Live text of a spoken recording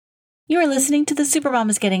You are listening to the Supermom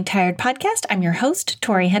is Getting Tired podcast. I'm your host,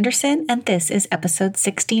 Torie Henderson, and this is episode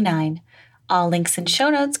 69. All links and show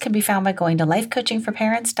notes can be found by going to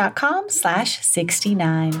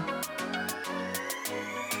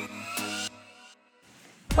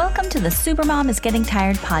lifecoachingforparents.com/69. Welcome to the Supermom is Getting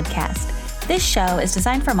Tired podcast. This show is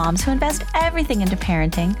designed for moms who invest everything into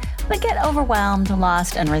parenting, but get overwhelmed,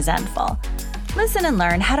 lost, and resentful. Listen and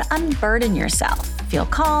learn how to unburden yourself, feel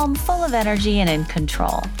calm, full of energy, and in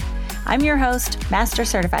control. I'm your host, Master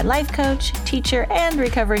Certified Life Coach, teacher, and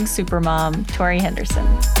recovering supermom, Torie Henderson.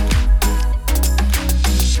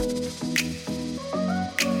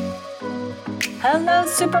 Hello,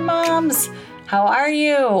 supermoms. How are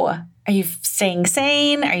you? Are you staying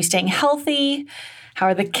sane? Are you staying healthy? How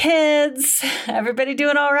are the kids? Everybody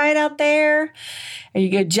doing all right out there? Are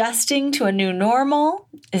you adjusting to a new normal?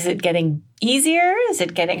 Is it getting easier? Is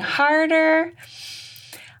it getting harder?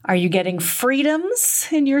 Are you getting freedoms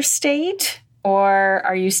in your state, or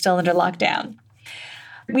are you still under lockdown?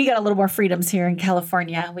 We got a little more freedoms here in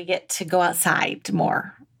California. We get to go outside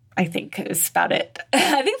more, I think is about it.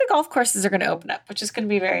 I think the golf courses are going to open up, which is going to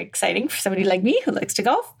be very exciting for somebody like me who likes to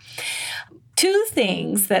golf. Two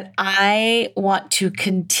things that I want to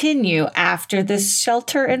continue after this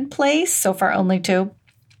shelter in place, so far only two.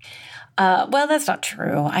 Well, that's not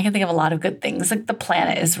true. I can think of a lot of good things. Like the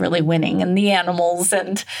planet is really winning and the animals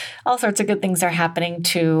and all sorts of good things are happening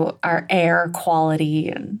to our air quality.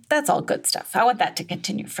 And that's all good stuff. I want that to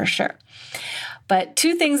continue for sure. But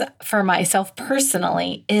two things for myself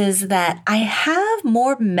personally is that I have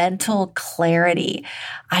more mental clarity.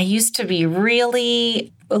 I used to be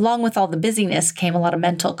really, along with all the busyness came a lot of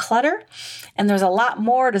mental clutter. And there's a lot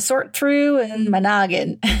more to sort through in my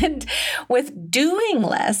noggin. And with doing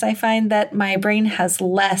less, I find that my brain has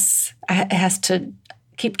less, it has to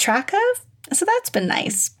keep track of. So that's been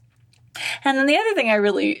nice. And then the other thing I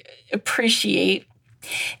really appreciate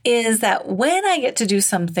is that when I get to do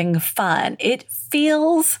something fun, it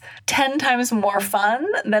feels 10 times more fun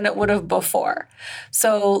than it would have before.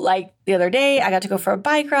 So like the other day, I got to go for a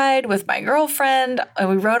bike ride with my girlfriend and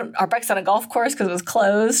we rode our bikes on a golf course because it was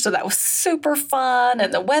closed. So that was super fun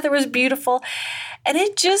and the weather was beautiful. And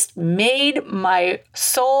it just made my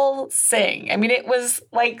soul sing. I mean, it was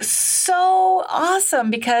like so awesome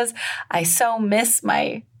because I so miss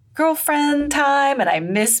my girlfriend time and I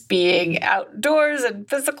miss being outdoors and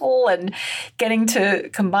physical and getting to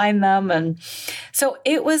combine them. And so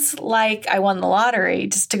it was like I won the lottery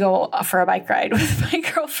just to go for a bike ride with my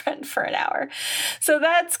girlfriend for an hour. So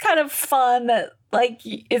that's kind of fun that like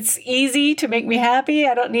it's easy to make me happy.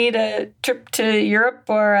 I don't need a trip to Europe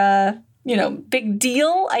or big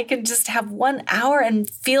deal. I can just have 1 hour and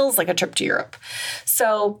feels like a trip to Europe.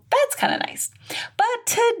 So that's kind of nice. But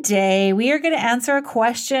today we are going to answer a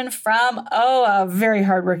question from, a very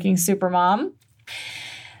hardworking supermom.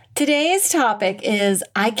 Today's topic is,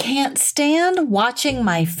 I can't stand watching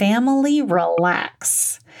my family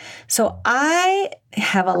relax. So I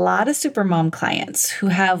have a lot of supermom clients who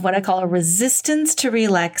have what I call a resistance to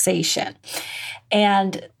relaxation.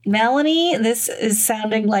 And Melanie, this is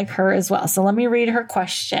sounding like her as well. So let me read her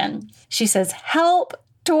question. She says, "Help,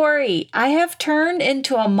 Torie. I have turned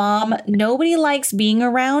into a mom nobody likes being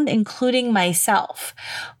around, including myself.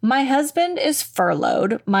 My husband is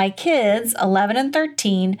furloughed. My kids, 11 and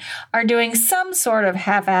 13, are doing some sort of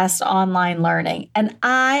half-assed online learning, and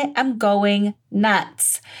I am going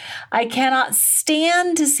nuts. I cannot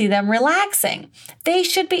stand to see them relaxing. They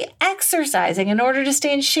should be exercising in order to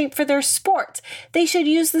stay in shape for their sports. They should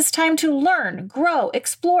use this time to learn, grow,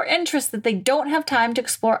 explore interests that they don't have time to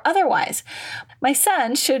explore otherwise. My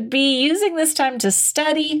son should be using this time to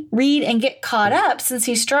study, read, and get caught up since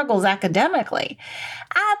he struggles academically.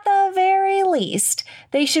 At the very least,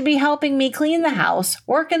 they should be helping me clean the house,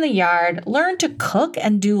 work in the yard, learn to cook,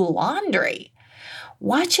 and do laundry.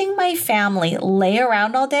 Watching my family lay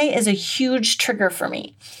around all day is a huge trigger for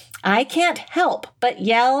me. I can't help but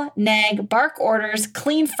yell, nag, bark orders,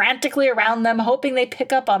 clean frantically around them, hoping they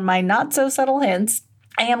pick up on my not-so-subtle hints.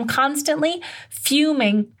 I am constantly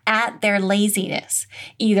fuming at their laziness,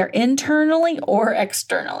 either internally or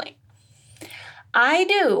externally. I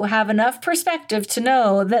do have enough perspective to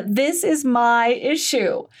know that this is my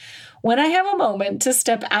issue. When I have a moment to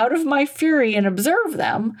step out of my fury and observe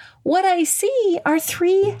them, what I see are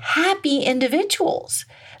three happy individuals.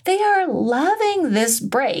 They are loving this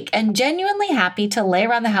break and genuinely happy to lay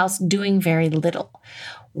around the house doing very little.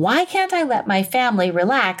 Why can't I let my family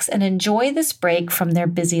relax and enjoy this break from their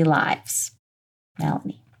busy lives?"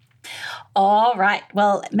 Melanie. All right.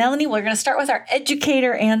 Well, Melanie, we're going to start with our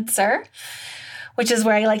educator answer, which is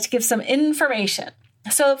where I like to give some information.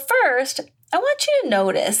 So first, I want you to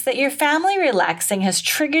notice that your family relaxing has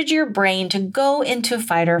triggered your brain to go into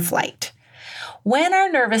fight or flight. When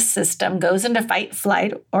our nervous system goes into fight,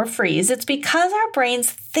 flight, or freeze, it's because our brains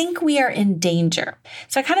think we are in danger.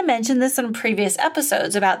 So I kind of mentioned this in previous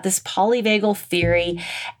episodes about this polyvagal theory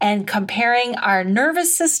and comparing our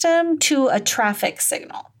nervous system to a traffic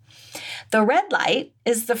signal. The red light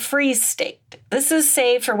is the freeze state. This is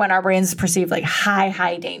saved for when our brains perceive like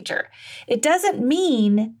high danger. It doesn't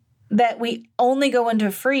mean that we only go into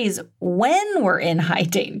freeze when we're in high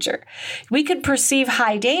danger. We could perceive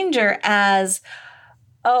high danger as,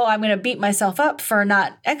 oh, I'm going to beat myself up for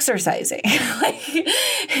not exercising.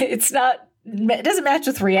 It doesn't match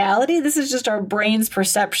with reality. This is just our brain's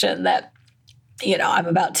perception that, I'm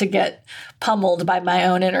about to get pummeled by my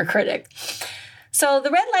own inner critic. So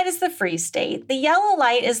the red light is the freeze state. The yellow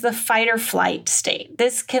light is the fight or flight state.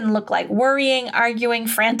 This can look like worrying, arguing,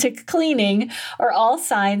 frantic cleaning, or all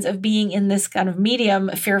signs of being in this kind of medium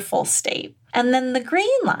fearful state. And then the green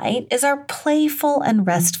light is our playful and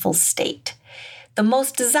restful state, the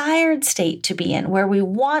most desired state to be in, where we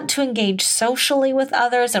want to engage socially with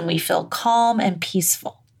others and we feel calm and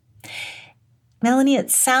peaceful. Melanie, it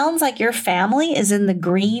sounds like your family is in the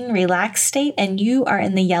green, relaxed state and you are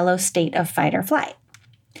in the yellow state of fight or flight.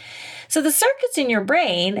 So the circuits in your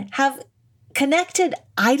brain have connected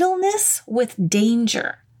idleness with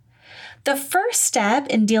danger. The first step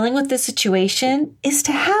in dealing with this situation is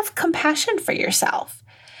to have compassion for yourself.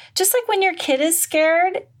 Just like when your kid is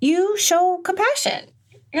scared, you show compassion.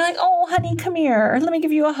 You're like, oh, honey, come here. Let me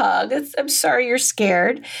give you a hug. I'm sorry you're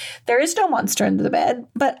scared. There is no monster under the bed,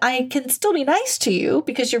 but I can still be nice to you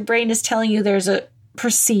because your brain is telling you there's a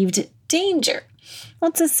perceived danger.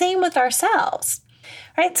 Well, it's the same with ourselves,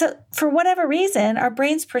 right? So for whatever reason, our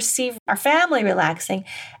brains perceive our family relaxing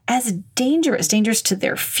as dangerous to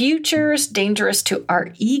their futures, dangerous to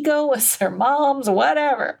our ego as their moms,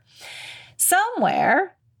 whatever.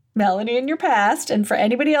 Somewhere, Melanie, in your past, and for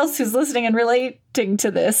anybody else who's listening and relating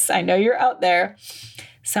to this, I know you're out there,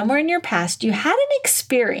 somewhere in your past, you had an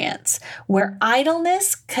experience where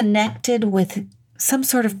idleness connected with some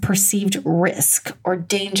sort of perceived risk or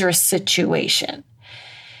dangerous situation.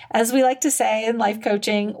 As we like to say in life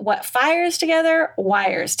coaching, what fires together,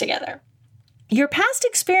 wires together. Your past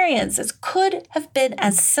experiences could have been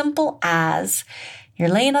as simple as you're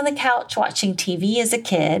laying on the couch watching TV as a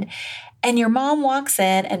kid, and your mom walks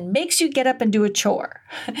in and makes you get up and do a chore.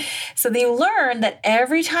 So you learn that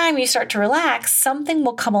every time you start to relax, something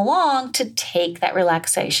will come along to take that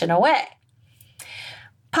relaxation away.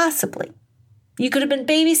 Possibly, you could have been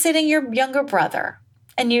babysitting your younger brother,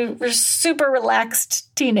 and you were a super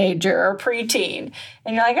relaxed teenager or preteen.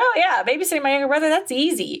 And you're like, oh yeah, babysitting my younger brother, that's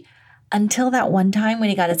easy. Until that one time when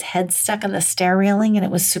he got his head stuck on the stair railing and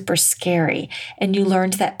it was super scary. And you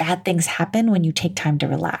learned that bad things happen when you take time to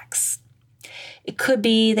relax. It could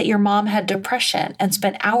be that your mom had depression and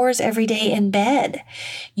spent hours every day in bed.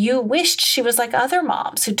 You wished she was like other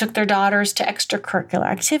moms who took their daughters to extracurricular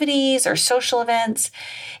activities or social events.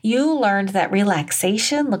 You learned that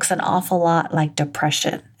relaxation looks an awful lot like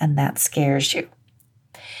depression, and that scares you.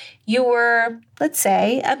 You were, let's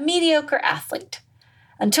say, a mediocre athlete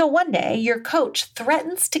until one day your coach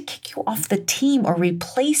threatens to kick you off the team or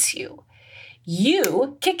replace you.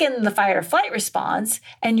 You kick in the fight or flight response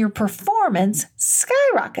and your performance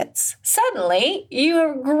skyrockets. Suddenly, you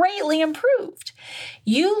are greatly improved.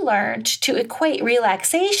 You learned to equate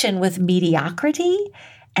relaxation with mediocrity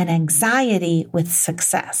and anxiety with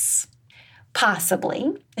success.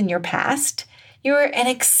 Possibly, in your past, you were an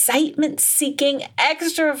excitement-seeking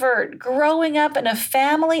extrovert growing up in a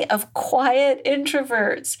family of quiet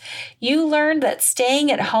introverts. You learned that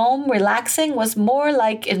staying at home, relaxing, was more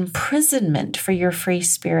like imprisonment for your free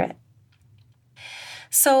spirit.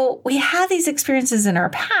 So we have these experiences in our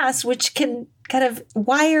past which can kind of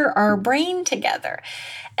wire our brain together.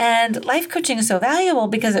 And life coaching is so valuable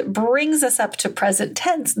because it brings us up to present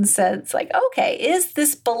tense and says, like, okay, is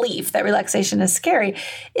this belief that relaxation is scary?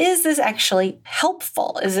 Is this actually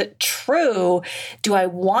helpful? Is it true? Do I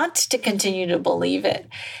want to continue to believe it?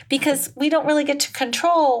 Because we don't really get to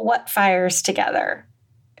control what fires together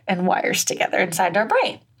and wires together inside our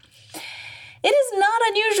brain. It is not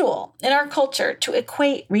unusual in our culture to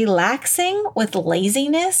equate relaxing with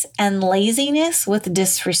laziness and laziness with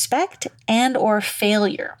disrespect and or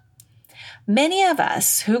failure. Many of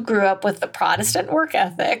us who grew up with the Protestant work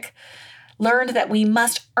ethic learned that we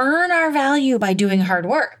must earn our value by doing hard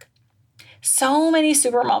work. So many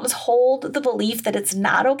supermoms hold the belief that it's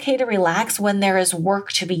not okay to relax when there is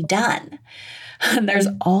work to be done. And there's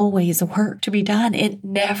always work to be done. It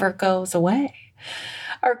never goes away.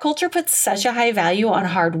 Our culture puts such a high value on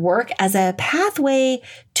hard work as a pathway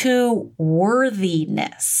to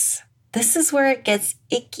worthiness. This is where it gets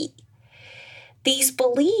icky. These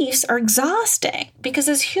beliefs are exhausting because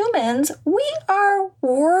as humans, we are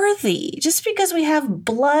worthy. Just because we have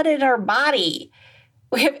blood in our body,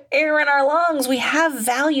 we have air in our lungs, we have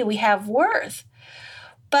value, we have worth.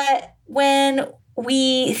 But when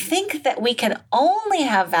we think that we can only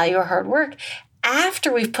have value or hard work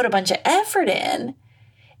after we've put a bunch of effort in,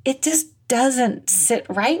 it just doesn't sit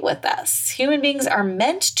right with us. Human beings are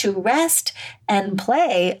meant to rest and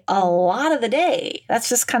play a lot of the day. That's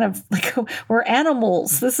just kind of like we're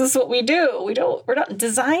animals. This is what we do. We're not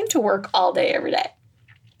designed to work all day, every day,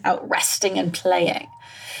 out resting and playing.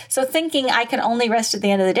 So thinking I can only rest at the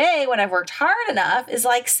end of the day when I've worked hard enough is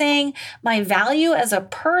like saying my value as a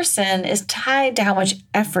person is tied to how much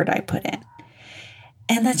effort I put in.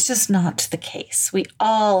 And that's just not the case. We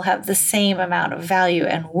all have the same amount of value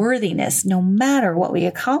and worthiness no matter what we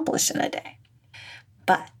accomplish in a day.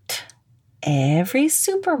 But every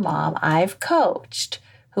supermom I've coached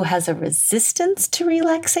who has a resistance to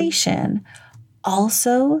relaxation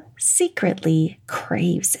also secretly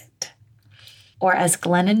craves it. Or as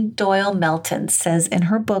Glennon Doyle Melton says in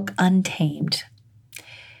her book, Untamed,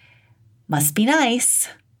 must be nice.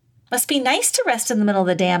 Must be nice to rest in the middle of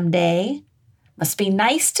the damn day. Must be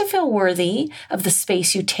nice to feel worthy of the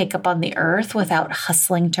space you take up on the earth without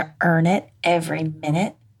hustling to earn it every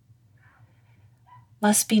minute.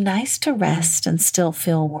 Must be nice to rest and still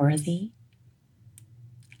feel worthy.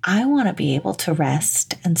 I want to be able to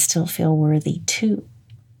rest and still feel worthy too.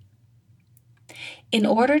 In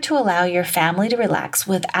order to allow your family to relax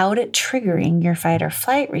without it triggering your fight or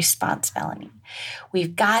flight response, Melanie,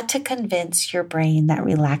 we've got to convince your brain that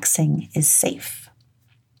relaxing is safe.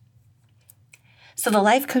 So the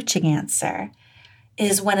life coaching answer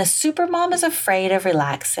is when a supermom is afraid of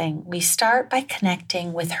relaxing, we start by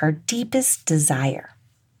connecting with her deepest desire.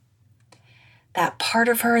 That part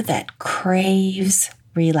of her that craves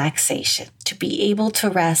relaxation, to be able to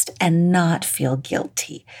rest and not feel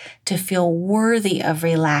guilty, to feel worthy of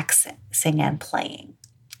relaxing and playing,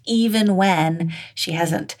 even when she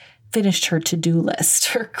hasn't finished her to-do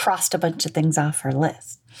list or crossed a bunch of things off her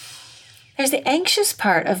list. There's the anxious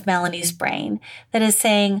part of Melanie's brain that is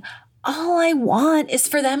saying, all I want is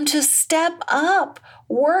for them to step up,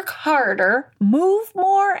 work harder, move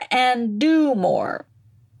more, and do more.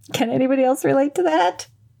 Can anybody else relate to that?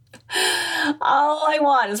 All I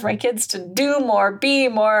want is for my kids to do more, be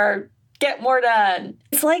more, get more done.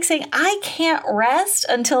 It's like saying, I can't rest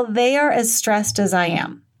until they are as stressed as I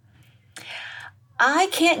am. I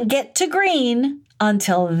can't get to green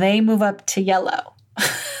until they move up to yellow.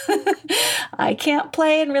 I can't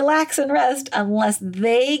play and relax and rest unless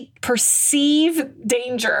they perceive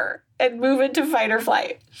danger and move into fight or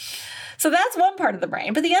flight. So that's one part of the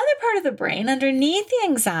brain. But the other part of the brain underneath the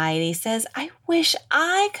anxiety says, I wish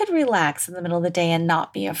I could relax in the middle of the day and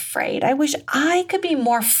not be afraid. I wish I could be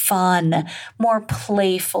more fun, more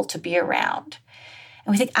playful to be around.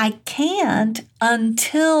 And we think, I can't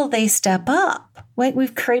until they step up.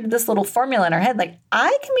 We've created this little formula in our head, like,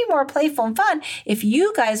 I can be more playful and fun if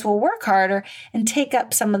you guys will work harder and take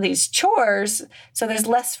up some of these chores so there's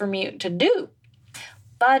less for me to do.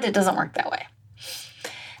 But it doesn't work that way.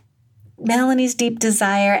 Melanie's deep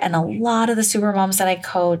desire, and a lot of the supermoms that I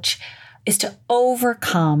coach, is to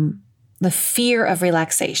overcome the fear of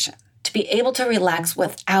relaxation, to be able to relax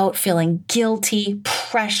without feeling guilty,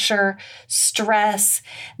 pressure, stress.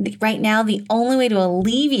 Right now, the only way to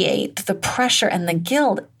alleviate the pressure and the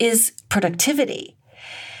guilt is productivity.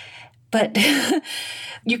 But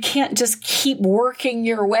you can't just keep working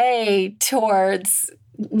your way towards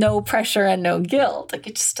no pressure and no guilt. Like,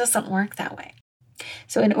 it just doesn't work that way.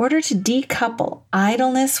 So in order to decouple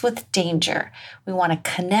idleness with danger, we want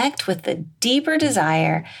to connect with the deeper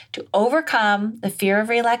desire to overcome the fear of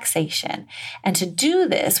relaxation. And to do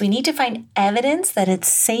this, we need to find evidence that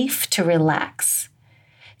it's safe to relax.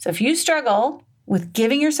 So if you struggle with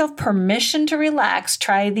giving yourself permission to relax,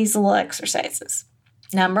 try these little exercises.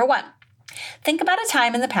 Number 1, think about a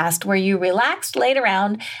time in the past where you relaxed, laid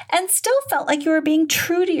around, and still felt like you were being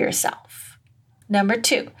true to yourself. Number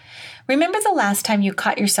 2, remember the last time you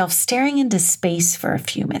caught yourself staring into space for a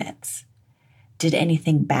few minutes. Did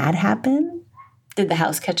anything bad happen? Did the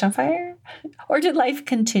house catch on fire? Or did life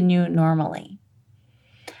continue normally?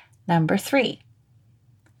 Number 3,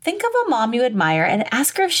 think of a mom you admire and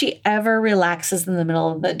ask her if she ever relaxes in the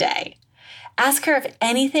middle of the day. Ask her if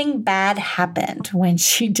anything bad happened when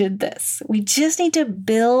she did this. We just need to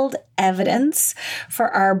build evidence for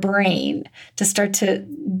our brain to start to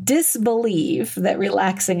disbelieve that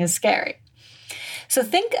relaxing is scary. So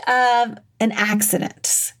think of an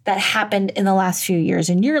accident that happened in the last few years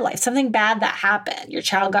in your life, something bad that happened. Your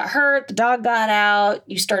child got hurt, the dog got out,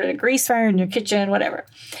 you started a grease fire in your kitchen, whatever.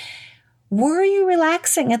 Were you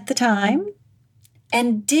relaxing at the time?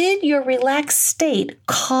 And did your relaxed state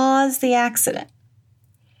cause the accident?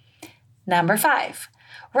 Number 5,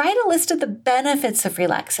 write a list of the benefits of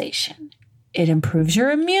relaxation. It improves your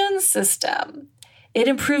immune system. It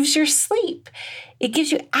improves your sleep. It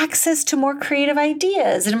gives you access to more creative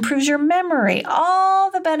ideas. It improves your memory. All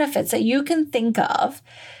the benefits that you can think of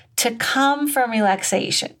to come from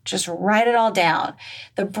relaxation. Just write it all down.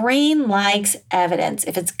 The brain likes evidence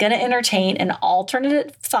if it's going to entertain an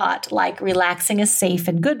alternative thought like relaxing is safe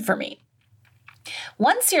and good for me.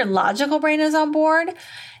 Once your logical brain is on board,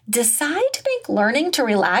 decide to make learning to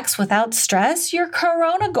relax without stress your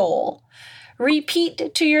corona goal.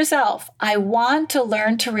 Repeat to yourself, I want to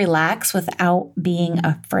learn to relax without being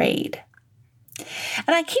afraid.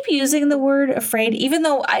 And I keep using the word afraid, even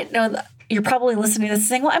though I know that you're probably listening to this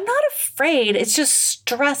saying, well, I'm not afraid. It's just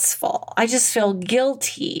stressful. I just feel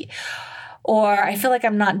guilty, or I feel like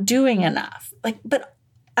I'm not doing enough. But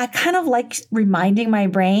I kind of like reminding my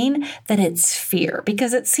brain that it's fear,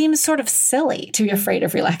 because it seems sort of silly to be afraid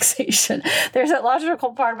of relaxation. There's that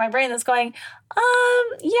logical part of my brain that's going,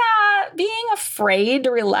 yeah, being afraid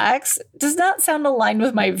to relax does not sound aligned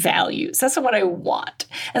with my values. That's not what I want.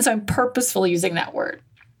 And so I'm purposefully using that word.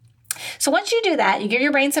 So once you do that, you give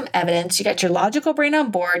your brain some evidence, you got your logical brain on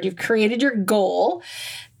board, you've created your goal.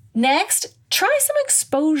 Next, try some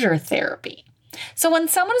exposure therapy. So when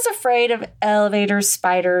someone is afraid of elevators,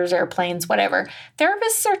 spiders, airplanes, whatever,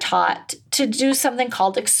 therapists are taught to do something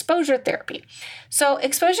called exposure therapy. So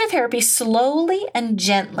exposure therapy slowly and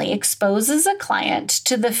gently exposes a client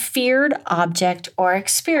to the feared object or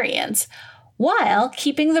experience while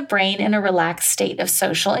keeping the brain in a relaxed state of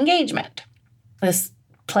social engagement. This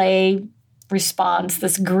play response,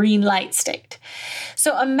 this green light state.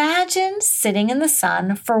 So imagine sitting in the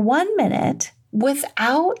sun for 1 minute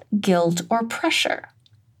without guilt or pressure.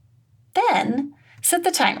 Then set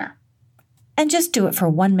the timer and just do it for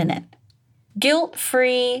 1 minute.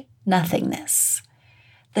 Guilt-free nothingness.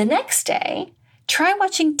 The next day, try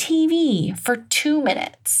watching TV for 2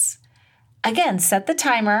 minutes. Again, set the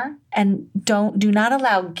timer and do not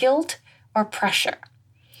allow guilt or pressure.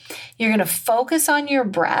 You're going to focus on your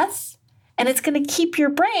breath, and it's going to keep your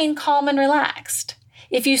brain calm and relaxed.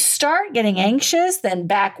 If you start getting anxious, then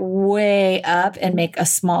back way up and make a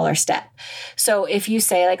smaller step. So if you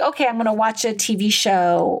say like, okay, I'm going to watch a TV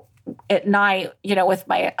show at night, with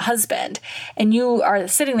my husband, and you are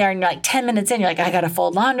sitting there and you're like 10 minutes in, you're like, I got to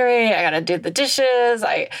fold laundry. I got to do the dishes.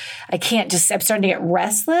 I can't I'm starting to get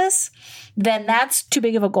restless. Then that's too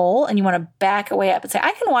big of a goal. And you want to back away up and say,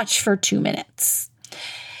 I can watch for 2 minutes.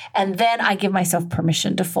 And then I give myself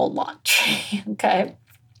permission to fold laundry. Okay.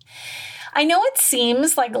 I know it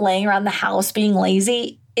seems like laying around the house being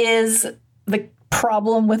lazy is the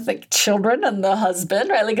problem with the children and the husband,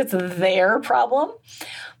 right? Like it's their problem.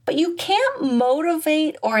 But you can't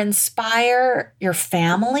motivate or inspire your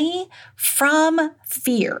family from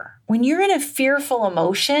fear. When you're in a fearful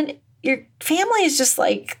emotion, your family is just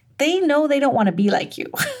like, they know they don't want to be like you.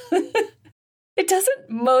 It doesn't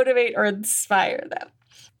motivate or inspire them.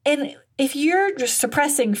 And if you're just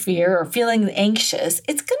suppressing fear or feeling anxious,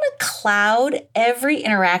 it's going to cloud every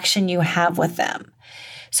interaction you have with them.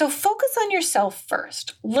 So focus on yourself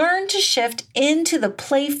first. Learn to shift into the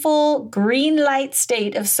playful green light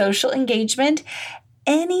state of social engagement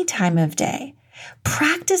any time of day.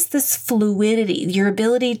 Practice this fluidity, your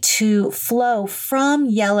ability to flow from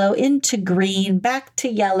yellow into green, back to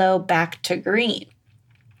yellow, back to green.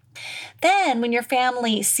 Then when your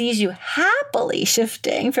family sees you happily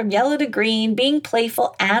shifting from yellow to green, being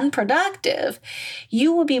playful and productive,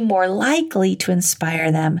 you will be more likely to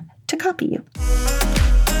inspire them to copy you.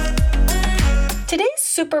 Today's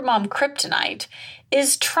Supermom Kryptonite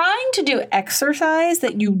is trying to do exercise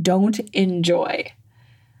that you don't enjoy.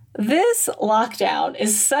 This lockdown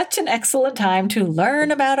is such an excellent time to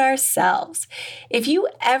learn about ourselves. If you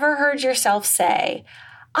ever heard yourself say,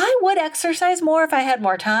 I would exercise more if I had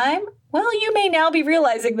more time, well, you may now be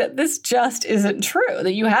realizing that this just isn't true,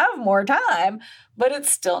 that you have more time, but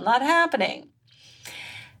it's still not happening.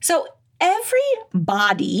 So every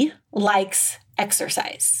body likes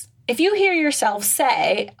exercise. If you hear yourself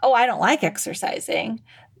say, oh, I don't like exercising,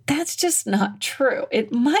 that's just not true.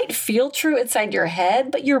 It might feel true inside your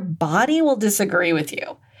head, but your body will disagree with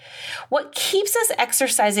you. What keeps us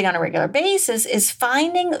exercising on a regular basis is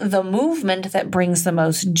finding the movement that brings the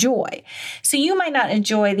most joy. So you might not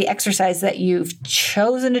enjoy the exercise that you've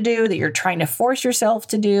chosen to do, that you're trying to force yourself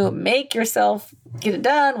to do, make yourself get it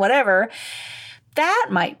done, whatever. That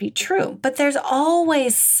might be true, but there's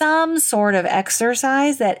always some sort of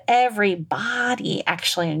exercise that every body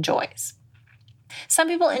actually enjoys. Some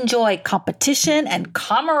people enjoy competition and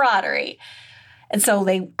camaraderie. And so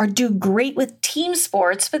they do great with team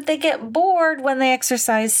sports, but they get bored when they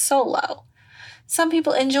exercise solo. Some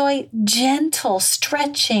people enjoy gentle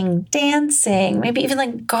stretching, dancing, maybe even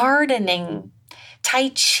like gardening, Tai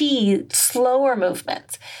Chi, slower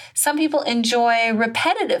movements. Some people enjoy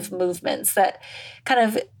repetitive movements that kind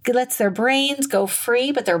of lets their brains go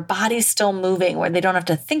free, but their body's still moving where they don't have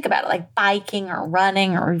to think about it, like biking or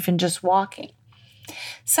running or even just walking.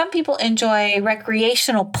 Some people enjoy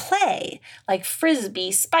recreational play like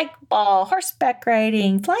frisbee, spike ball, horseback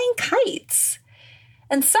riding, flying kites.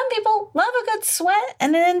 And some people love a good sweat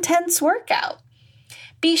and an intense workout.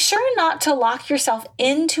 Be sure not to lock yourself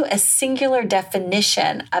into a singular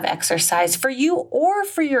definition of exercise for you or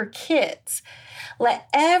for your kids. Let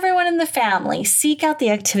everyone in the family seek out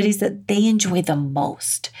the activities that they enjoy the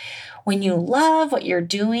most. When you love what you're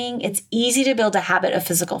doing, it's easy to build a habit of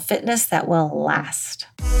physical fitness that will last.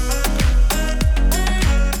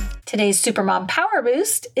 Today's Supermom Power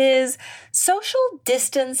Boost is social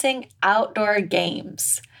distancing outdoor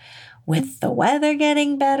games. With the weather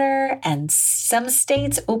getting better and some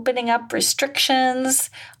states opening up restrictions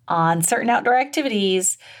on certain outdoor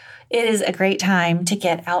activities, it is a great time to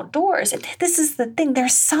get outdoors. And this is the thing.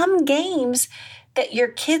 There's some games that your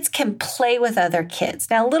kids can play with other kids.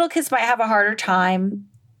 Now, little kids might have a harder time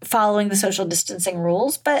following the social distancing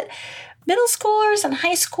rules, but middle schoolers and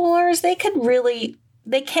high schoolers, they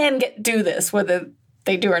can do this. Whether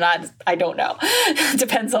they do or not, I don't know.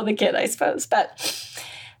 Depends on the kid, I suppose. But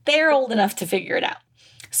they're old enough to figure it out.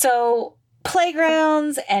 So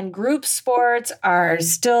playgrounds and group sports are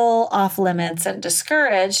still off limits and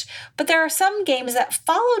discouraged, but there are some games that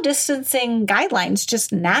follow distancing guidelines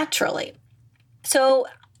just naturally. So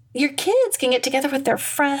your kids can get together with their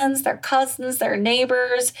friends, their cousins, their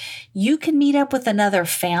neighbors. You can meet up with another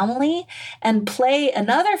family and play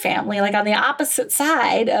another family, like on the opposite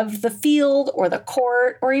side of the field or the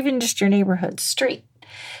court or even just your neighborhood street.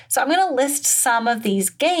 So I'm going to list some of these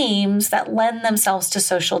games that lend themselves to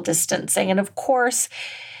social distancing. And of course,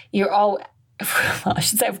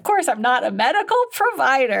 of course, I'm not a medical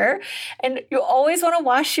provider, and you always want to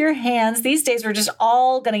wash your hands. These days, we're just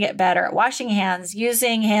all going to get better at washing hands,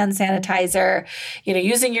 using hand sanitizer,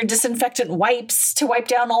 using your disinfectant wipes to wipe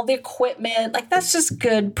down all the equipment. Like, that's just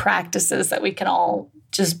good practices that we can all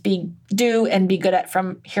just do and be good at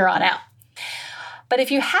from here on out. But if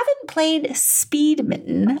you haven't played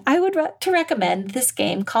Speedmitten, I would recommend this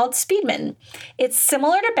game called Speedmitten. It's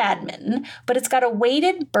similar to badminton, but it's got a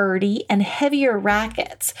weighted birdie and heavier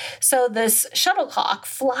rackets. So this shuttlecock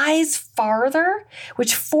flies farther,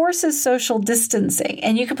 which forces social distancing.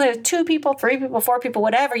 And you can play with 2 people, 3 people, 4 people,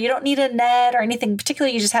 whatever. You don't need a net or anything particular.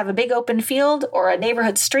 You just have a big open field or a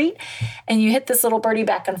neighborhood street, and you hit this little birdie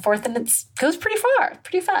back and forth, and it goes pretty far.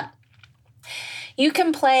 Pretty fun. You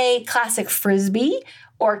can play classic frisbee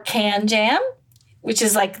or can jam, which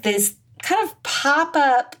is like this kind of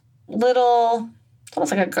pop-up little,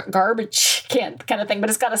 almost like a garbage can kind of thing, but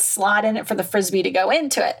it's got a slot in it for the frisbee to go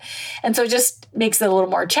into it. And so it just makes it a little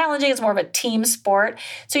more challenging. It's more of a team sport.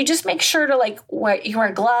 So you just make sure to you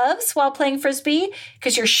wear gloves while playing frisbee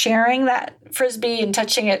because you're sharing that frisbee and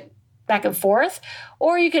touching it back and forth.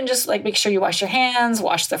 Or you can just make sure you wash your hands,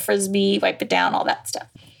 wash the frisbee, wipe it down, all that stuff.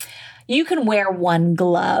 You can wear one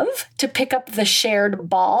glove to pick up the shared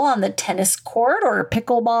ball on the tennis court or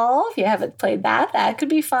pickleball. If you haven't played that could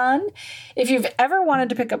be fun. If you've ever wanted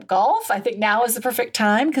to pick up golf, I think now is the perfect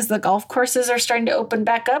time because the golf courses are starting to open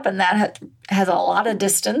back up, and that has a lot of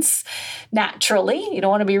distance naturally. You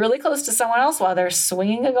don't want to be really close to someone else while they're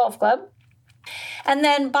swinging a golf club. And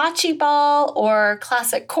then bocce ball or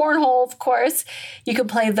classic cornhole, of course, you can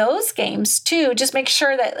play those games too. Just make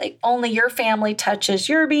sure that only your family touches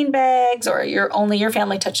your bean bags or only your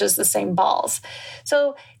family touches the same balls.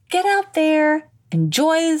 So get out there,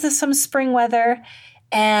 enjoy some spring weather,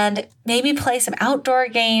 and maybe play some outdoor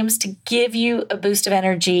games to give you a boost of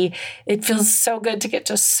energy. It feels so good to get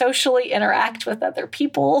to socially interact with other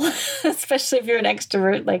people, especially if you're an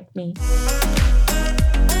extrovert like me.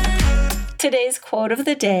 Today's quote of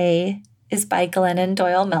the day is by Glennon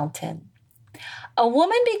Doyle Melton. A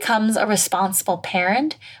woman becomes a responsible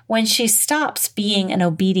parent when she stops being an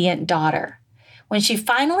obedient daughter, when she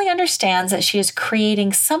finally understands that she is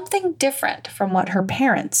creating something different from what her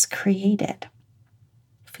parents created.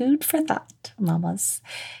 Food for thought, mamas.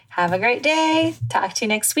 Have a great day. Talk to you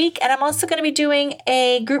next week. And I'm also going to be doing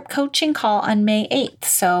a group coaching call on May 8th.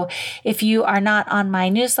 So if you are not on my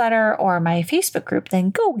newsletter or my Facebook group, then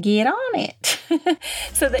go get on it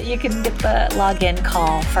so that you can get the login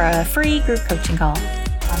call for a free group coaching call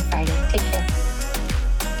on Friday. Take care.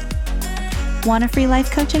 Want a free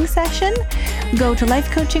life coaching session? Go to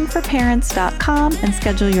lifecoachingforparents.com and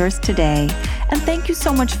schedule yours today. And thank you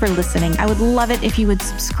so much for listening. I would love it if you would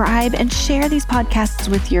subscribe and share these podcasts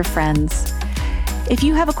with your friends. If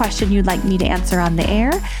you have a question you'd like me to answer on the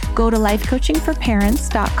air, go to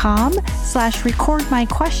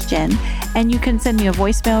lifecoachingforparents.com/recordmyquestion, and you can send me a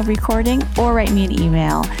voicemail recording or write me an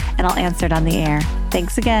email, and I'll answer it on the air.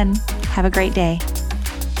 Thanks again. Have a great day.